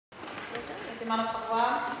Te mana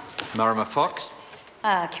whakawā. Marama Fox.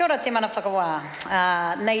 Kia ora te mana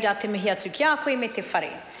whakawā. Nei rā te mihi atu ki a koe me te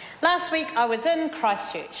whare. Last week I was in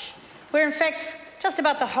Christchurch, where in fact just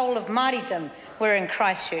about the whole of Māoridom were in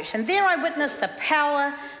Christchurch. And there I witnessed the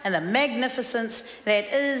power and the magnificence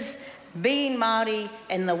that is being Māori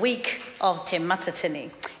in the week of Te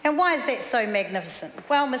Matatini. And why is that so magnificent?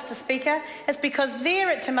 Well, Mr. Speaker, it's because there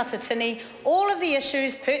at Te Matatini, all of the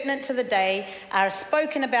issues pertinent to the day are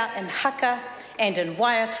spoken about in haka and in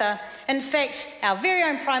waiata. In fact, our very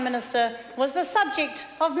own Prime Minister was the subject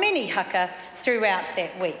of many haka throughout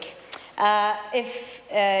that week. If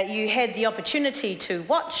you had the opportunity to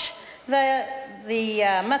watch the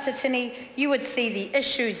Matatini, you would see the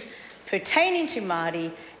issues pertaining to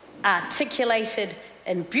Māori articulated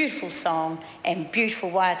in beautiful song and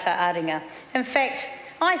beautiful waiata aringa. In fact,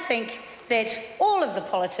 I think that all of the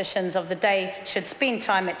politicians of the day should spend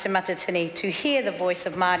time at Te Matatini to hear the voice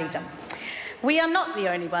of Māoridom. We are not the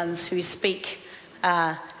only ones who speak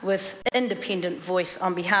with independent voice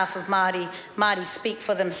on behalf of Māori. Māori speak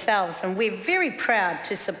for themselves, and we're very proud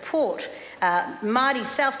to support Māori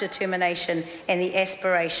self-determination and the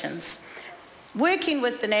aspirations. Working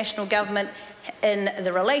with the national government in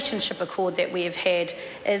the relationship accord that we have had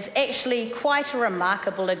is actually quite a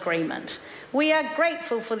remarkable agreement. We are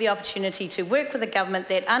grateful for the opportunity to work with a government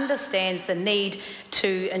that understands the need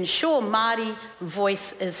to ensure Māori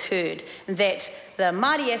voice is heard, and that the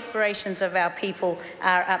Māori aspirations of our people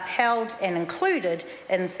are upheld and included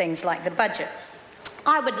in things like the budget.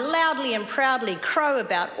 I would loudly and proudly crow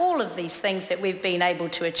about all of these things that we've been able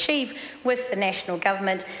to achieve with the national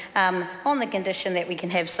government on the condition that we can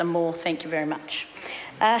have some more. Thank you very much.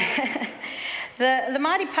 The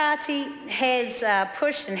Māori Party has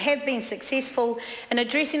pushed and have been successful in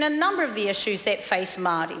addressing a number of the issues that face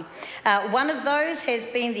Māori. One of those has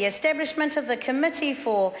been the establishment of the committee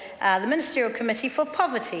for the Ministerial Committee for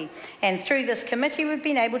Poverty, and through this committee we've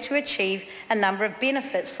been able to achieve a number of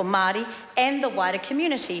benefits for Māori and the wider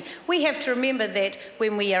community. We have to remember that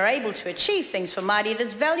when we are able to achieve things for Māori, it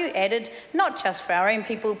is value added not just for our own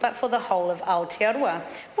people but for the whole of Aotearoa.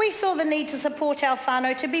 We saw the need to support our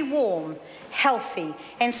whānau to be warm, healthy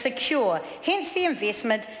and secure, hence the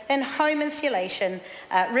investment in home insulation,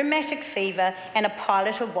 rheumatic fever and a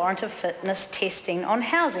pilot of warrant of fitness testing on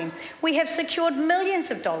housing. We have secured millions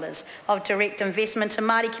of dollars of direct investment to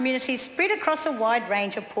Māori communities spread across a wide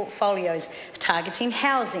range of portfolios, targeting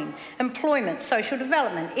housing, employment, social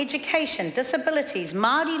development, education, disabilities,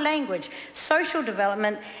 Māori language, social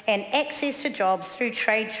development and access to jobs through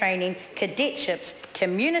trade training, cadetships,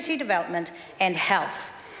 community development and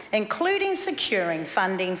health, including securing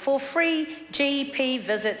funding for free GP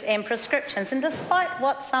visits and prescriptions. And despite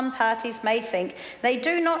what some parties may think, they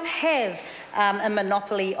do not have a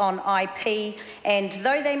monopoly on IP, and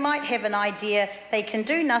though they might have an idea, they can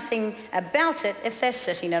do nothing about it if they're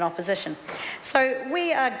sitting in opposition. So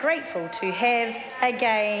we are grateful to have a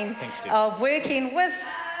gain of working with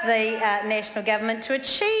the national government to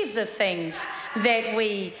achieve the things that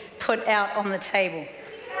we put out on the table.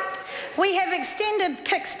 We have extended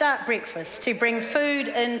Kickstart Breakfast to bring food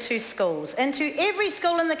into schools, into every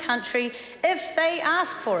school in the country if they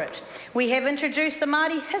ask for it. We have introduced the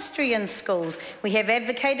Māori history in schools. We have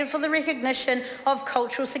advocated for the recognition of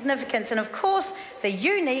cultural significance and of course the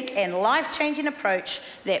unique and life-changing approach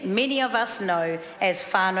that many of us know as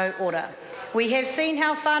whānau ora. We have seen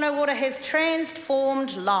how whānau ora has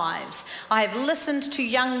transformed lives. I have listened to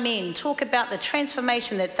young men talk about the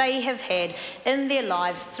transformation that they have had in their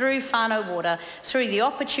lives through whānau ora, through the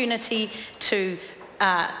opportunity to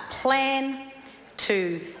plan,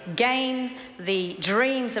 to gain the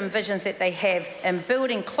dreams and visions that they have in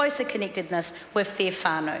building closer connectedness with their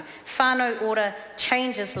whānau. Whānau ora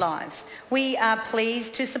changes lives. We are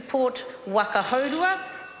pleased to support wakahaurua,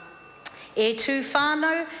 e tū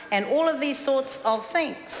whānau and all of these sorts of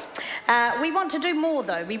things. We want to do more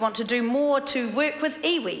though. We want to do more to work with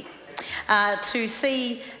iwi, to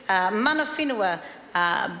see mana whenua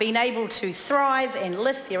being able to thrive and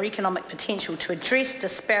lift their economic potential to address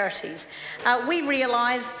disparities. We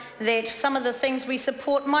realise that some of the things we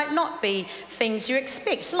support might not be things you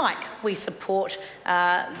expect, like we support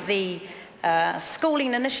the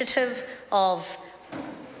schooling initiative of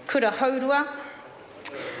Kura Haurua,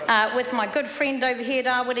 with my good friend over here,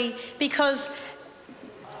 Rawiri, because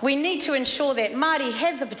we need to ensure that Māori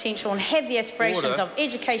have the potential and have the aspirations of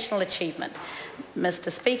educational achievement.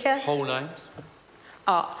 Mr. Speaker. Whole names.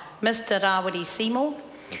 Mr. Rawiri Seymour.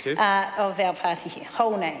 Of our party here,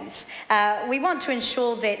 whole names. We want to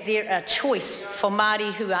ensure that there are choice for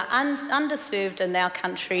Māori who are underserved in our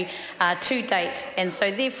country to date. And so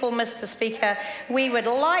therefore, Mr. Speaker, we would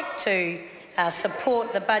like to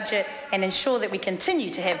support the budget and ensure that we continue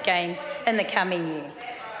to have gains in the coming year.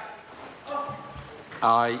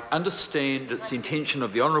 I understand it's the intention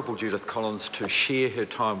of the Honourable Judith Collins to share her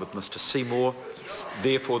time with Mr Seymour. Yes.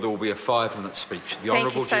 Therefore, there will be a 5-minute speech. The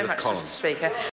Honourable Judith Collins. Thank you so much, Mr Speaker.